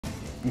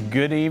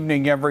Good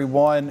evening,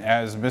 everyone.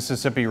 As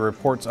Mississippi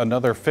reports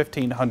another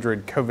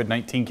 1,500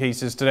 COVID-19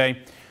 cases today,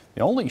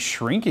 the only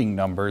shrinking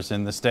numbers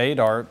in the state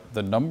are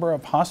the number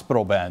of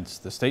hospital beds.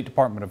 The State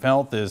Department of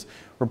Health is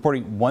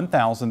reporting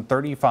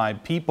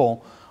 1,035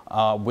 people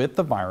with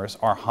the virus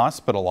are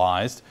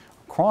hospitalized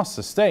across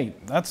the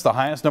state. That's the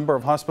highest number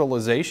of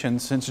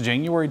hospitalizations since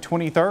January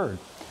 23rd.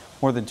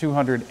 More than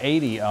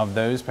 280 of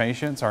those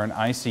patients are in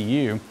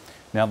ICU.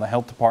 Now, the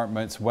health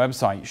department's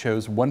website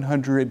shows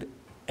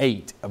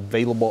 108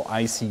 available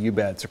ICU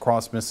beds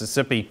across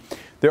Mississippi.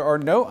 There are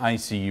no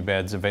ICU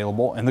beds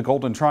available in the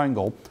Golden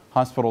Triangle.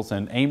 Hospitals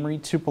in Amory,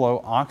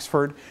 Tupelo,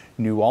 Oxford,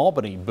 New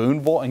Albany,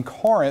 Boonville, and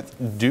Corinth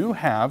do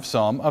have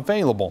some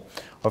available.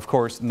 Of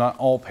course, not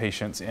all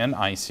patients in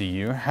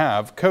ICU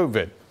have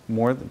COVID.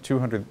 More than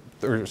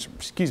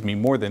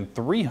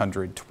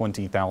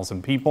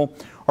 320,000 people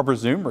are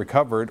presumed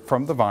recovered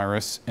from the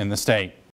virus in the state.